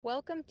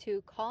Welcome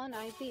to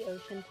Colonize the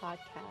Ocean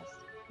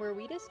podcast, where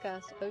we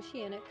discuss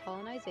oceanic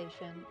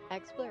colonization,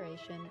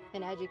 exploration,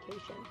 and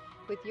education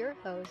with your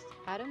hosts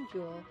Adam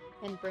Jewell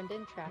and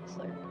Brendan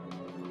Traxler.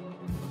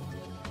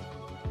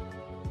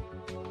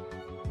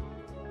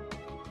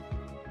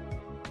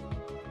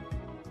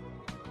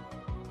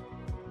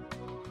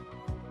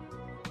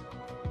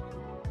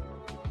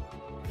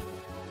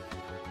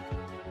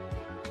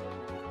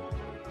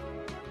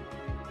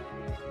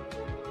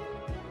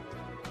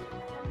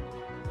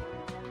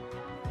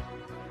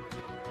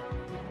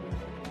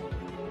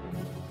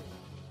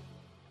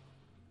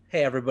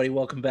 Hey everybody,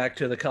 welcome back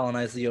to the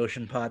Colonize the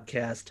Ocean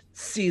podcast,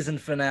 season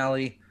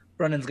finale.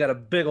 Brendan's got a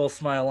big old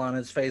smile on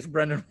his face.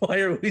 Brendan, why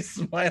are we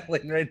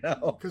smiling right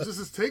now? Because this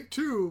is take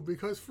two,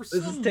 because for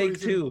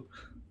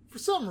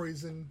some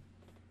reason,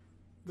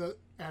 the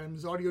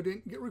Adam's audio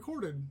didn't get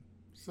recorded.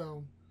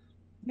 So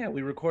yeah,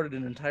 we recorded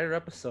an entire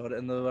episode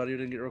and the audio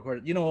didn't get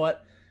recorded. You know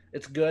what?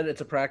 It's good.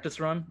 It's a practice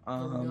run.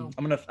 I'm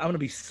gonna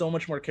be so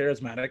much more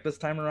charismatic this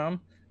time around.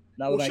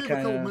 We'll shave a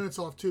couple minutes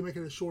off too, make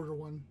it a shorter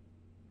one.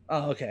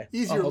 Oh, okay.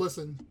 Easier to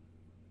listen.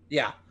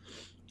 Yeah.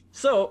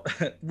 So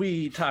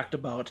we talked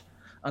about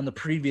on the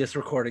previous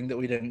recording that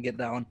we didn't get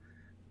down.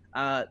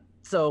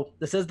 So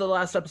this is the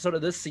last episode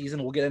of this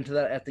season. We'll get into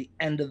that at the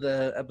end of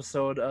the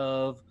episode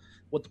of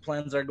what the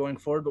plans are going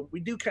forward. But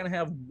we do kind of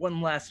have one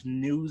last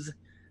news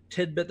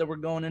tidbit that we're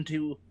going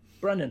into.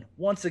 Brendan,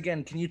 once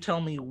again, can you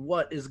tell me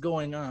what is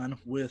going on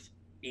with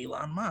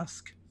Elon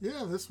Musk?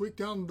 Yeah, this week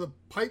down the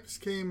pipes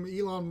came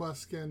Elon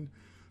Musk and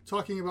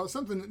talking about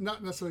something that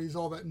not necessarily is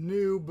all that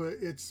new, but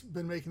it's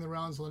been making the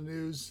rounds on the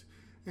news,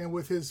 and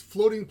with his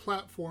floating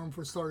platform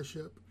for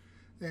Starship.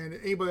 And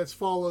anybody that's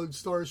followed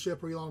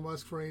Starship or Elon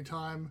Musk for any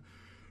time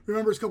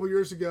remembers a couple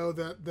years ago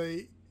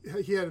that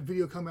he had a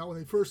video come out when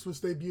he first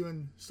was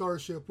debuting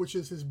Starship, which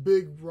is his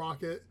big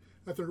rocket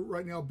that they're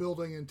right now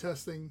building and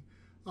testing.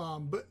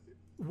 But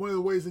one of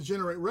the ways to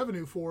generate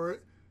revenue for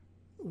it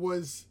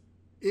was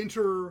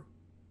to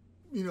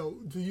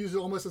use it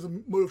almost as a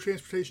mode of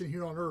transportation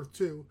here on Earth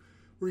too,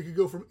 where you could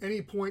go from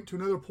any point to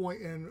another point,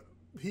 and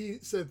he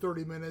said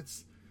 30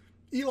 minutes.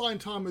 Eli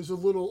and Tom is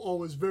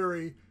always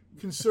very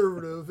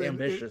conservative. and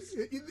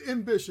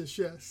ambitious,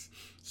 yes.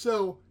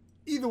 So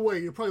either way,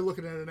 you're probably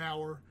looking at an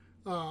hour,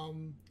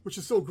 which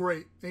is still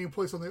great. Any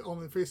place on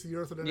the face of the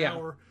earth at an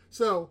hour.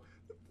 So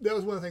that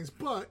was one of the things.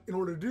 But in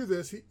order to do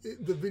this,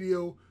 the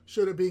video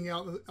showed it being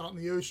out in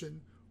the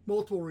ocean.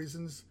 Multiple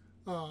reasons.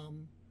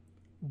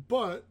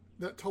 But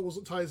that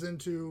ties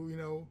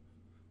into,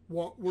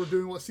 what we're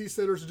doing, what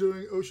Seasteaders are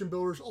doing, ocean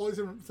builders, all these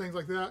different things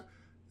like that,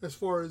 as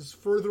far as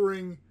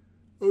furthering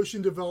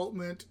ocean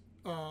development,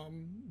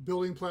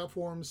 building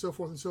platforms, so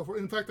forth and so forth.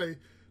 In fact, I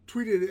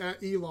tweeted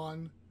at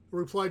Elon,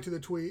 replied to the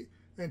tweet,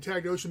 and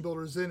tagged ocean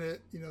builders in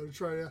it, to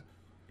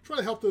try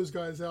to help those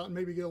guys out and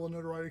maybe get a little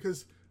notoriety,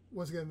 because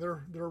once again,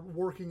 they're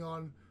working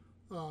on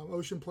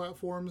ocean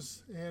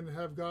platforms and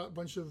have got a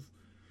bunch of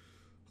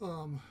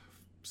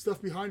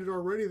stuff behind it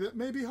already that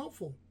may be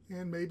helpful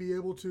and may be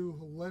able to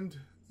lend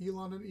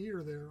Elon an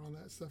ear there on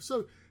that stuff.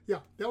 So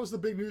yeah, that was the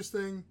big news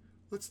thing.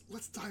 Let's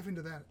dive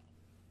into that.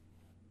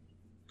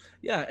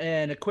 Yeah,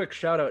 and a quick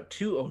shout out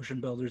to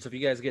Ocean Builders. If you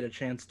guys get a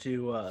chance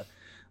to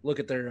look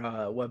at their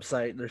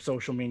website, their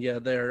social media,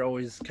 they're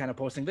always kind of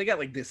posting. They got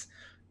like this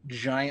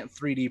giant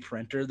 3D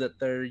printer that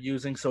they're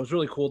using, so it's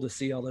really cool to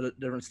see all the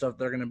different stuff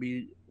they're going to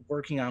be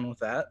working on with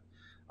that.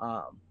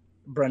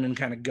 Brendan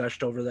kind of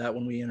gushed over that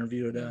when we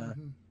interviewed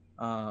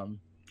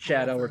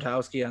Chad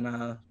Elwertowski on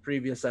a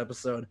previous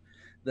episode.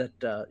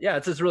 That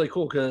it's just really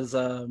cool because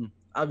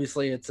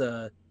obviously it's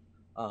a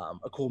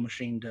cool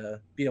machine to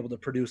be able to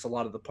produce a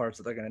lot of the parts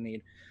that they're going to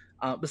need.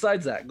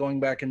 Besides that, going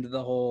back into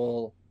the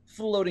whole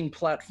floating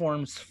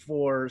platforms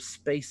for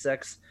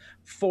SpaceX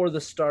for the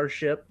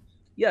Starship,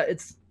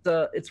 it's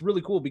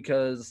really cool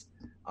because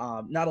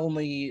not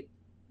only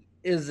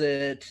is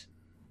it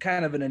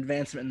kind of an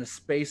advancement in the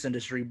space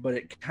industry, but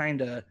it kind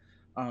of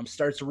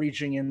starts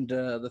reaching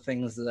into the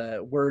things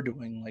that we're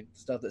doing, like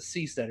stuff that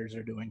Seasteaders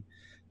are doing.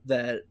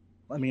 That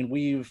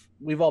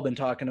we've all been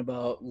talking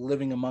about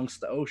living amongst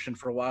the ocean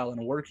for a while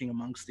and working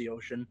amongst the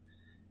ocean,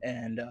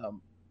 and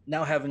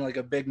now having like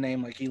a big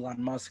name like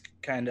Elon Musk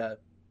kind of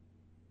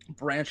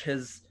branch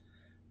his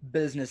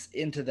business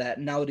into that.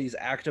 Now that he's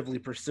actively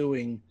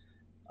pursuing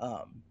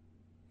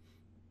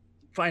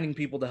finding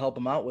people to help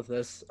him out with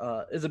this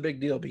is a big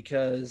deal,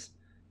 because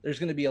there's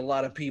going to be a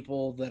lot of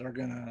people that are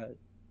going to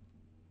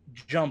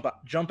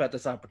jump at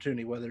this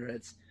opportunity, whether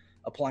it's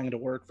applying to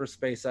work for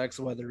SpaceX,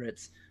 whether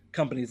it's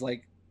companies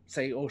like,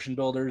 say, Ocean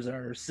Builders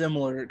or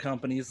similar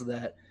companies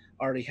that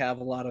already have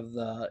a lot of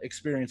the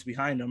experience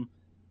behind them,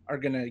 are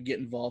going to get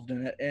involved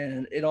in it.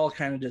 And it all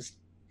kind of just,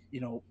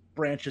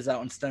 branches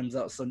out and stems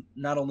out. So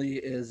not only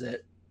is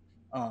it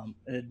an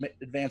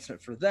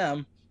advancement for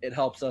them, it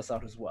helps us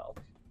out as well.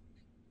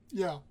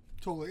 Yeah,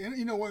 totally.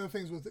 And, one of the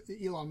things with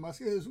Elon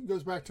Musk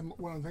goes back to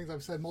one of the things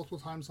I've said multiple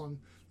times on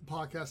the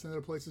podcast and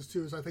other places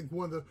too, is I think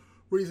one of the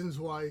reasons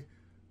why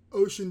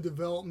ocean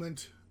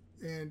development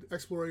and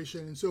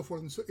exploration and so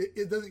forth, and so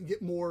it doesn't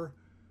get more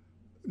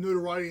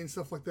notoriety and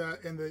stuff like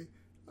that, and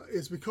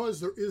it's because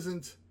there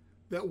isn't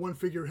that one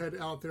figurehead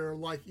out there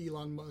like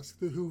Elon Musk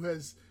who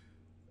has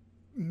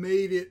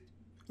made it.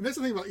 And that's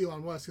the thing about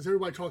Elon Musk, because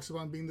everybody talks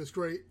about him being this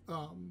great.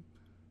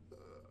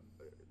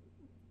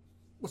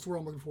 What's the word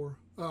I'm looking for?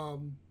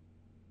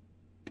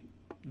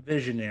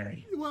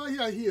 Visionary. Well,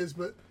 yeah, he is,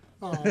 but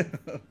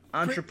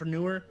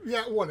entrepreneur.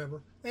 Yeah,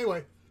 whatever.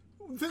 Anyway,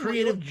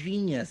 creative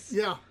genius.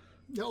 Yeah,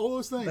 all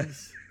those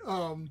things.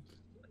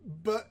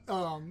 But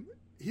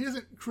he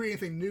doesn't create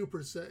anything new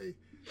per se.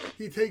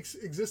 He takes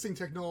existing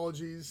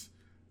technologies,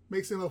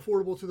 makes them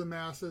affordable to the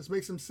masses,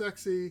 makes them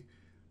sexy,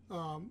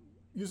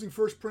 using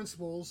first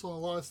principles on a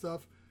lot of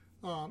stuff.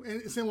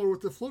 And similar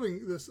with the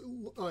floating,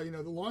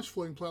 the launch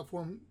floating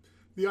platform,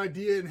 the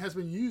idea and has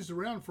been used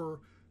around for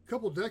a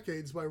couple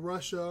decades by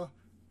Russia,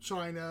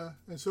 China,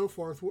 and so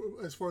forth,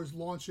 as far as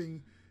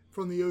launching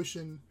from the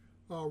ocean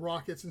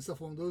rockets and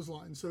stuff along those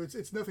lines. So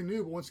it's nothing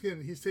new, but once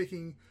again, he's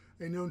taking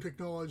a known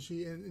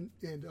technology and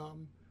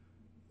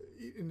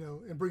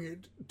bringing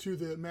it to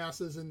the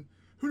masses, and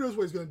who knows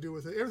what he's going to do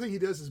with it. Everything he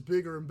does is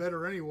bigger and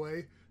better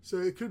anyway, so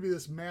it could be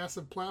this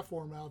massive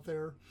platform out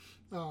there,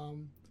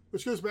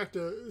 which goes back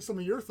to some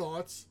of your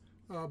thoughts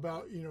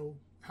about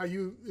how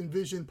you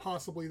envision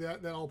possibly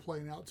that all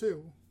playing out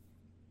too.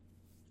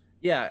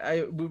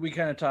 Yeah, we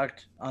kind of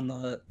talked on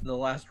the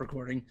last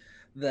recording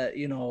that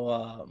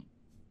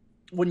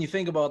when you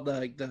think about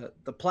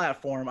the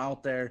platform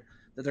out there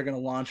that they're going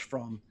to launch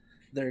from,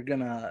 they're going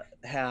to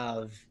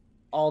have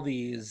all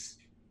these.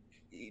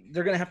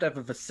 They're going to have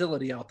a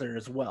facility out there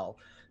as well.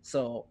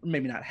 So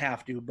maybe not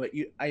have to, but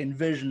I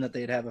envision that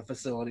they'd have a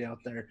facility out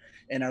there.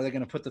 And are they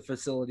going to put the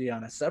facility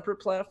on a separate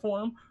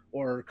platform,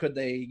 or could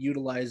they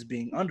utilize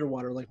being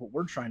underwater like what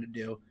we're trying to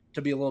do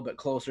to be a little bit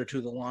closer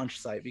to the launch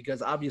site?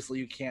 Because obviously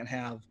you can't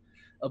have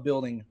a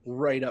building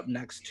right up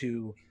next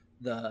to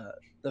the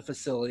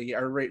facility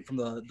or right from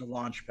the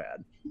launch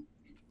pad.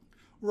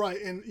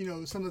 Right.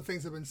 And, some of the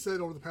things that have been said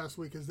over the past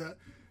week is that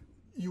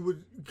you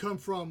would come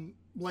from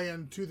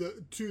land to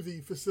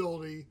the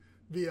facility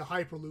via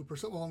Hyperloop or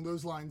something along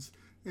those lines.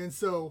 And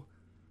so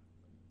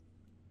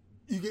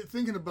you get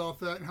thinking about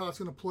that and how it's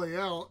going to play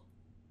out.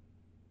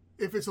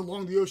 If it's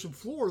along the ocean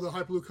floor, the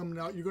Hyperloop coming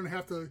out, you're going to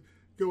have to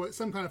go at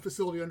some kind of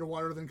facility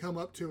underwater, then come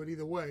up to it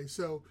either way.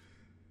 So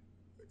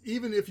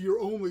even if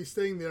you're only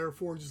staying there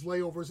for just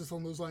layovers and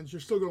along those lines, you're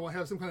still going to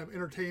have some kind of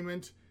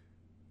entertainment,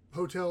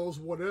 hotels,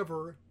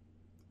 whatever.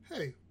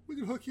 Hey, we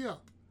can hook you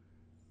up.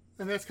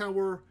 And that's kind of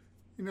where,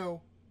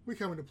 we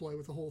come into play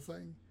with the whole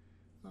thing.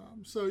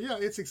 So yeah,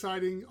 it's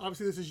exciting.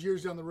 Obviously, this is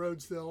years down the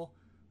road still,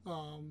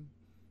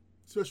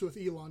 especially with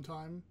Elon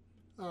time.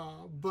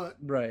 But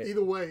right.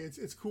 Either way,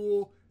 it's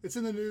cool. It's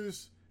in the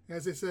news.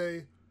 As they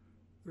say,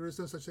 there is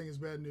no such thing as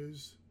bad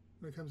news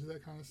when it comes to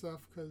that kind of stuff,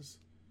 because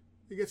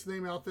it gets the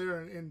name out there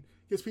and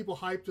gets people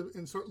hyped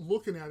and start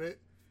looking at it.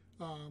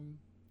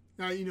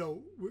 Now,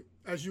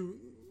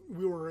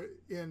 we were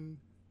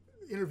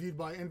interviewed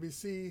by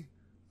NBC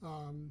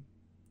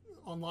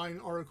online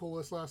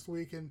article last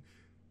week, and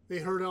they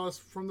heard us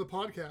from the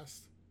podcast.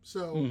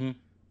 So,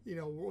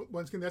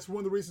 once again, that's one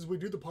of the reasons we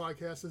do the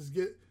podcast, is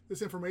get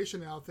this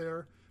information out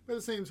there. But at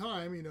the same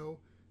time,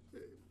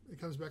 it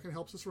comes back and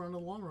helps us around in the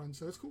long run.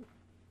 So it's cool.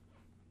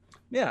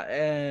 Yeah,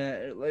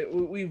 and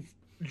we've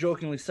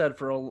jokingly said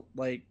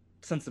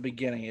since the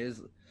beginning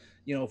is,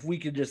 if we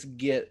could just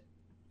get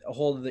a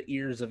hold of the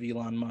ears of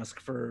Elon Musk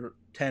for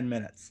 10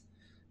 minutes,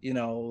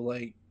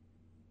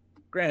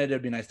 granted,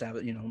 it'd be nice to have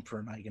it, for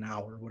an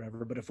hour or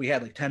whatever. But if we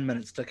had 10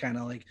 minutes to kind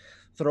of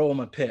throw him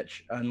a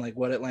pitch on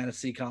what Atlantis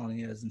Sea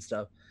Colony is and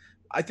stuff,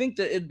 I think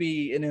that it'd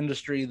be an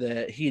industry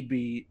that he'd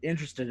be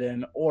interested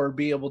in, or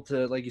be able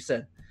to, like you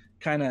said,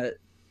 kind of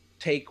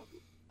take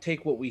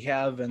what we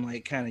have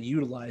and kind of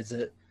utilize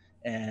it.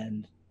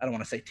 And I don't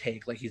want to say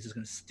take, he's just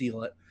going to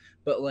steal it,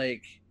 but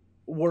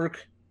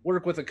work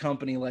with a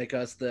company like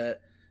us that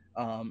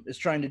is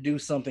trying to do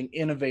something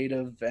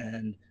innovative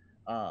and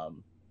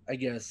I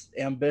guess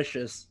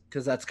ambitious,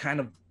 because that's kind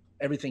of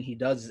everything he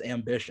does is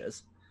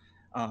ambitious.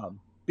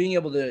 Being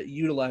able to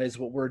utilize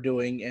what we're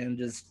doing and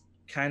just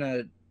kind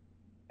of,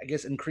 I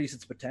guess, increase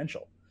its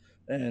potential.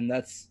 And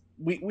that's,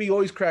 we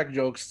always crack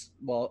jokes.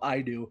 Well, I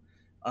do,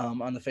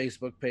 on the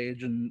Facebook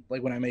page, and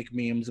when I make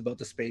memes about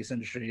the space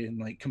industry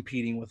and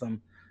competing with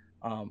them.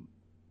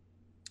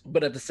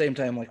 But at the same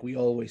time, we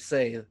always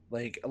say,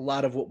 a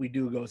lot of what we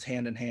do goes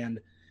hand in hand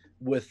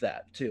with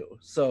that too.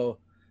 So,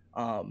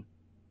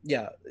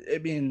 yeah, I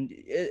mean,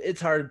 it's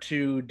hard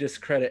to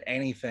discredit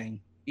anything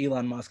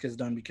Elon Musk has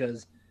done,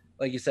 because,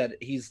 like you said,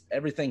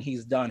 everything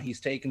he's done, he's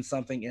taken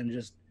something and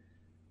just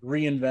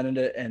reinvented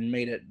it and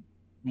made it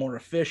more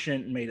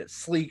efficient, made it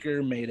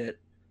sleeker, made it,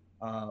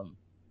 I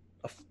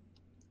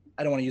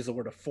don't want to use the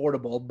word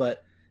affordable,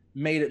 but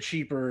made it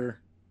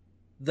cheaper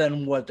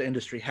than what the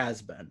industry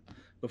has been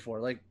before.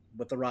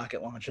 With the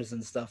rocket launches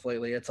and stuff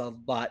lately, it's a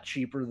lot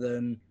cheaper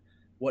than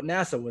what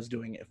NASA was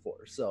doing it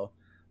for. So,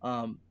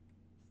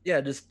 yeah,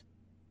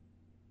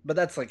 but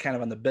that's kind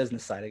of on the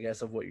business side, I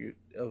guess, of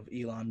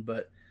Elon.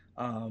 But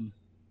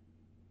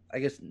I I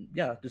guess,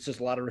 yeah, it's just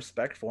a lot of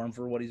respect for him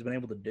for what he's been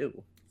able to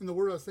do. And the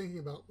word I was thinking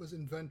about was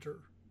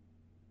inventor.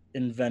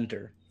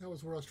 Inventor. That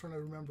was what I was trying to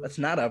remember. That's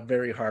not a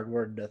very hard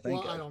word to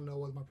think of. I don't know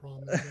what my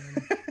problem is.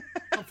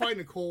 I'm fighting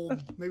a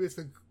cold. Maybe it's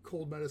the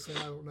cold medicine.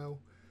 I don't know.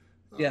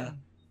 Yeah.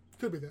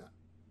 Could be that.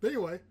 But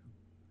anyway,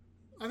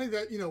 I think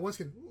that, once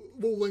again,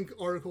 we'll link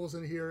articles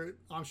in here.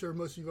 I'm sure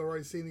most of you have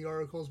already seen the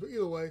articles, but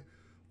either way,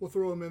 we'll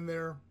throw them in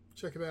there.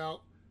 Check it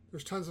out.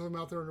 There's tons of them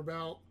out there and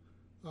about.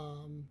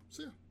 So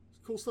yeah,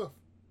 it's cool stuff.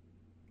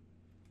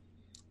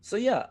 So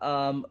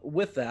yeah,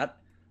 with that,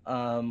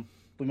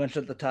 we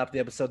mentioned at the top of the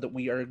episode that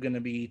we are going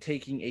to be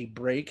taking a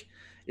break.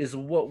 Is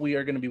what we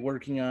are going to be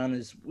working on.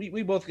 Is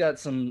we both got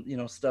some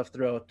stuff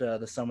throughout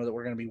the summer that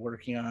we're going to be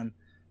working on.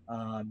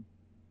 I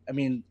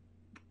mean,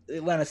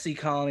 Atlanta Sea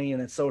Colony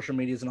and its social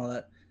medias and all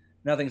that.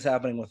 Nothing's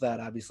happening with that.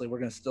 Obviously, we're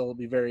going to still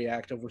be very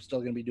active. We're still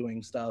going to be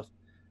doing stuff,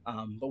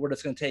 but we're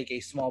just going to take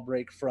a small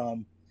break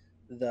from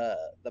the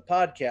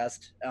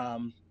podcast.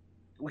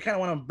 We kind of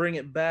want to bring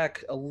it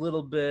back a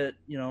little bit,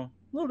 a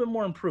little bit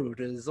more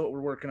improved. Is what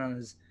we're working on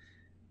is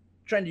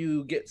trying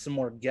to get some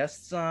more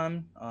guests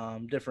on,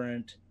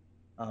 different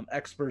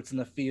experts in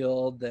the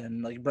field,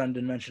 and like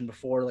Brendan mentioned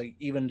before, like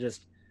even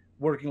just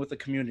working with the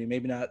community,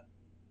 maybe not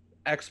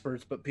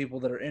experts, but people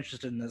that are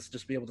interested in this,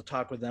 just be able to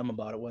talk with them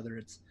about it, whether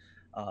it's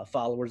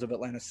followers of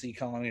Atlanta Sea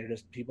Colony or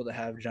just people that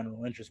have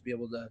general interest, be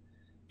able to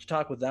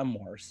talk with them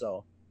more.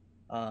 So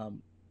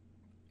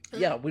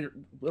yeah,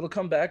 it'll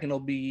come back and it'll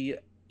be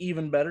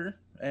even better,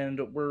 and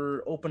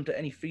we're open to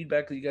any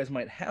feedback that you guys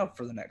might have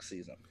for the next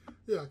season.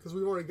 Yeah, because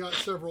we've already got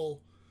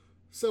several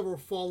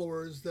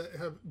followers that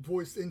have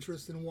voiced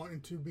interest in wanting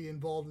to be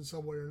involved in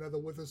some way or another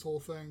with this whole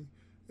thing,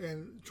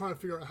 and trying to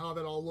figure out how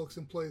that all looks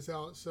and plays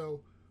out.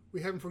 So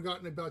we haven't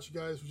forgotten about you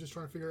guys. We're just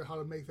trying to figure out how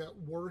to make that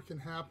work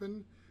and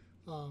happen.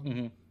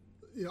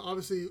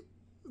 Obviously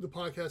the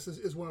podcast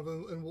is one of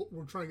them, and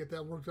we're trying to get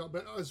that worked out.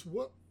 But as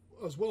well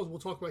as we'll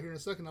talk about here in a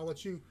second, I'll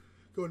let you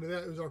go into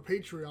that. It was our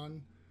Patreon.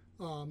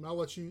 I'll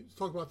let you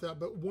talk about that.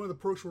 But one of the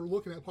perks we're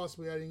looking at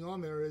possibly adding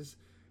on there is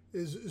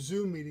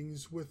Zoom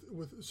meetings with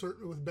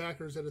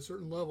backers at a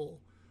certain level.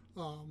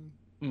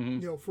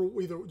 For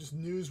either just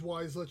news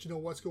wise, let you know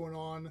what's going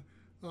on,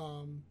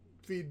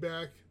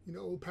 feedback,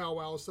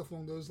 powwows, stuff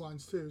along those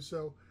lines too.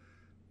 So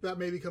that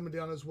may be coming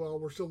down as well.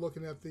 We're still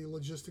looking at the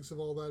logistics of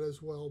all that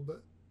as well.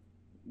 But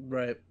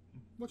right.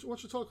 Why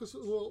don't you talk us a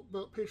little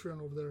about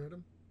Patreon over there,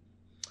 Adam?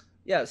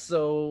 Yeah,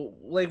 so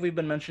like we've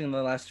been mentioning in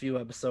the last few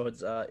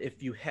episodes,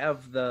 if you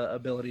have the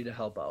ability to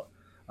help out,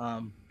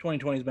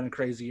 2020 has been a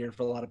crazy year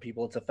for a lot of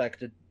people. It's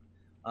affected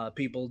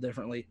people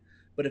differently.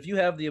 But if you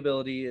have the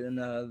ability and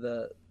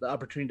the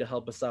opportunity to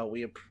help us out,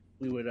 we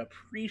would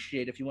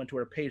appreciate if you went to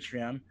our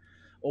Patreon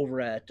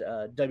over at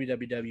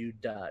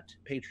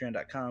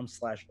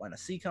www.patreon.com/Atlanta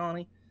Sea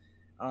Colony.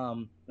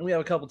 And we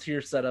have a couple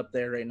tiers set up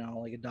there right now,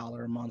 like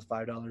 $1 a month,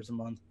 $5 a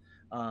month.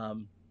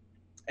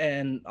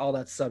 And all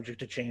that's subject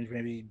to change.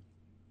 Maybe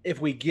if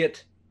we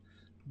get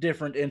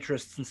different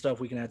interests and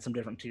stuff, we can add some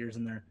different tiers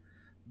in there.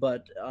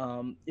 But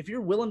if you're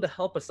willing to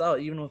help us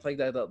out, even with like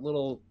that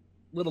little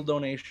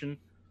donation,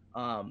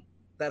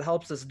 that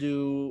helps us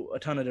do a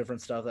ton of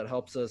different stuff. That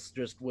helps us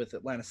just with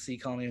Atlanta Sea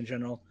Colony in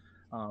general,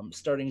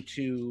 starting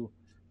to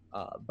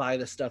buy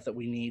the stuff that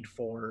we need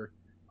for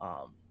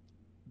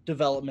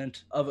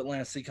development of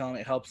Atlanta Sea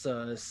Colony. It helps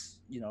us,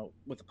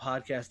 with the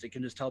podcast. It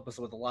can just help us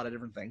with a lot of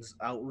different things,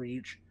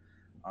 outreach,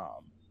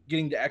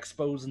 getting to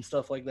expos and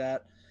stuff like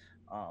that.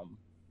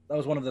 That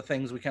was one of the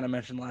things we kind of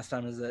mentioned last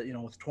time, is that,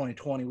 with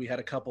 2020, we had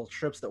a couple of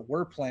trips that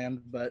were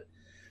planned, but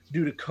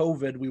due to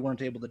COVID, we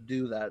weren't able to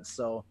do that.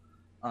 So,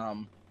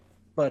 yeah,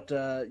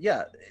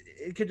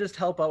 it could just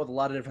help out with a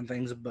lot of different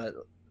things, but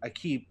I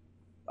keep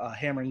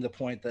hammering the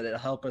point that it'll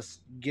help us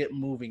get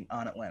moving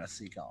on Atlanta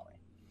Sea Colony.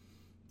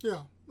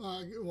 Yeah.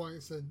 Like I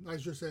said,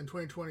 as you're saying,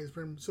 2020 has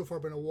so far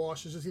been a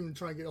wash. It's just even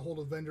trying to get a hold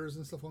of vendors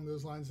and stuff along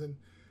those lines, and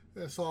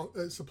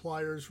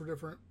suppliers for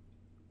different,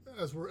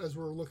 as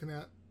we're looking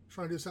at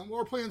trying to do something. Well,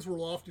 our plans were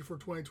lofty for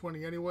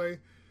 2020 anyway,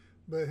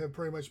 but have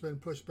pretty much been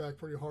pushed back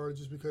pretty hard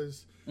just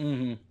because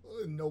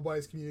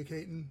nobody's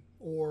communicating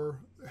or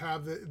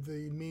have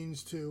the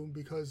means to,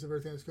 because of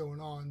everything that's going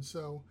on.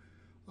 So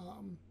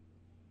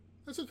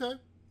that's okay.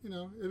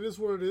 It is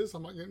what it is.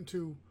 I'm not getting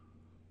too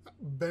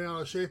bent out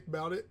of shape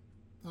about it.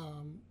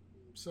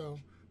 But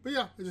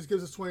yeah, it just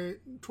gives us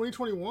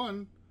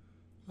 2021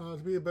 to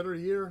be a better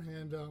year.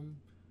 And,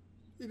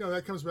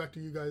 that comes back to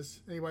you guys.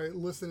 Anybody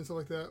listening and stuff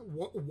like that.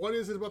 What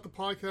is it about the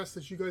podcast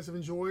that you guys have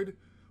enjoyed?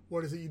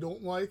 What is it you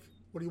don't like?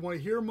 What do you want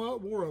to hear more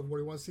of? What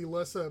do you want to see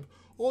less of?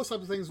 All those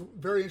types of things.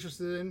 Very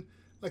interested in.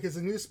 Like, as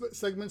the new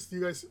segments, do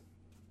you guys?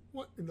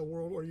 What in the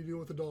world are you doing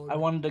with the dog? I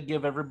wanted to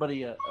give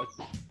everybody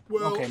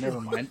okay, never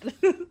mind.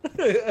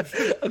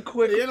 A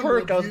quick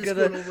Animal perk.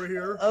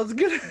 I was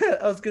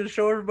gonna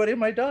show everybody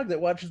my dog that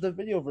watches the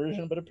video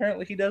version, but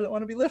apparently he doesn't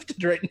want to be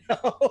lifted right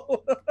now.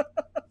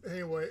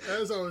 Anyway,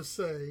 as I was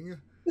saying,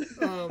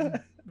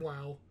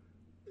 wow,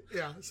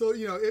 yeah. So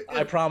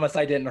I promise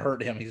I didn't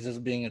hurt him. He's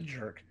just being a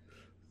jerk.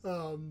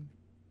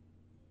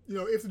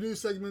 if the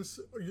news segments,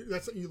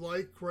 that's something you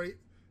like, great.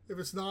 If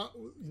it's not,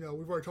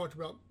 we've already talked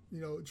about,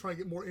 trying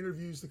to get more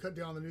interviews to cut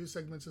down the news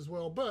segments as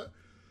well. But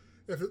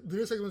if the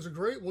news segments are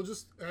great, we'll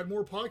just add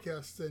more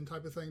podcasts and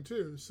type of thing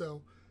too.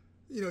 So,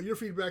 your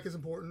feedback is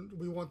important.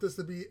 We want this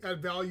to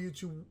add value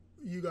to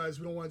you guys.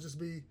 We don't want to just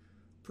be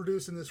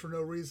producing this for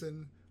no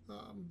reason.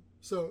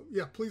 So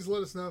yeah, please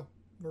let us know.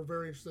 We're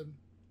very interested.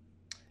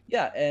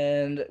 Yeah,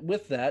 and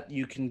with that,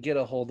 you can get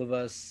a hold of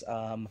us.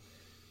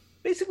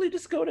 Basically,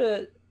 just go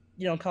to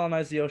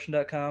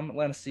colonizetheocean.com,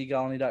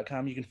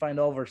 AtlanticSeaColony.com. You can find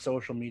all of our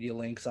social media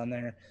links on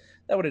there.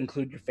 That would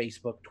include your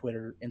Facebook,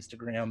 Twitter,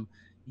 Instagram,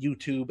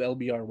 YouTube,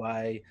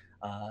 LBRY,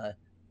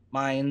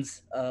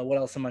 Minds. What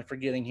else am I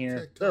forgetting here?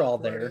 TikTok, they're all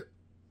there. Reddit.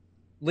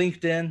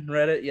 LinkedIn,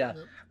 Reddit, yeah.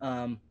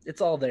 Yep.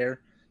 It's all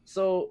there.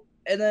 So,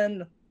 and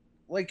then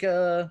like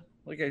I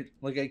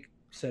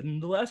said in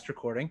the last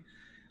recording,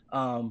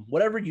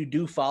 whatever you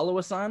do follow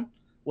us on,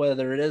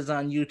 whether it is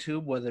on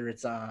YouTube, whether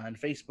it's on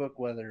Facebook,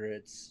 whether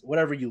it's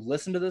whatever you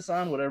listen to this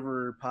on,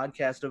 whatever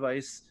podcast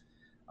device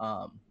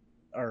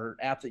or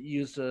app that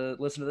you use to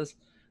listen to this,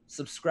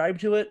 subscribe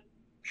to it,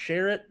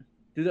 share it,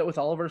 do that with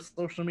all of our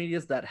social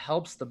medias. That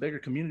helps the bigger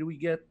community we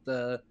get,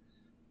 the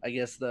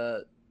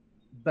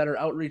better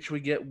outreach we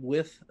get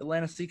with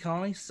Atlantic Sea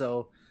Colony.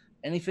 So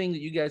anything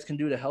that you guys can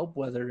do to help,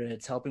 whether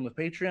it's helping with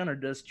Patreon or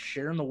just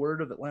sharing the word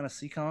of Atlantic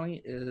Sea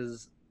Colony,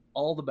 is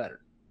all the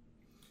better.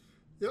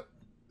 Yep,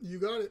 you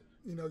got it.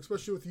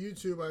 Especially with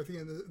YouTube, I think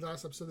in the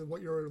last episode of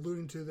what you're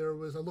alluding to there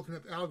was looking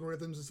at the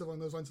algorithms and stuff along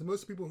those lines. And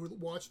most people who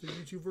watch the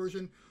YouTube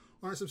version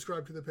aren't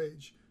subscribed to the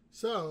page.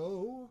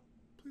 So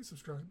please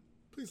subscribe.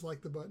 Please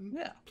like the button.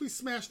 Yeah. Please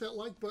smash that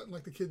like button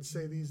like the kids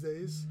say these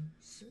days.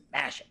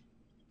 Smash it.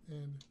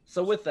 And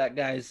so with that,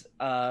 guys,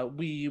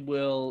 we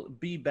will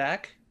be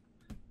back.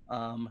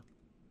 I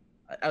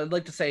would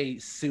like to say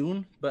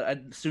soon, but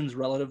soon's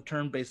relative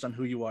term based on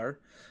who you are.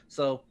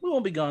 So we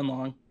won't be gone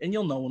long, and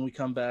you'll know when we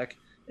come back,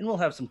 and we'll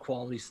have some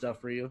quality stuff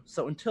for you.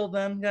 So until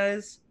then,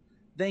 guys,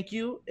 thank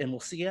you, and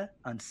we'll see you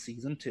on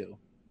season 2.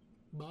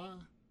 Bye.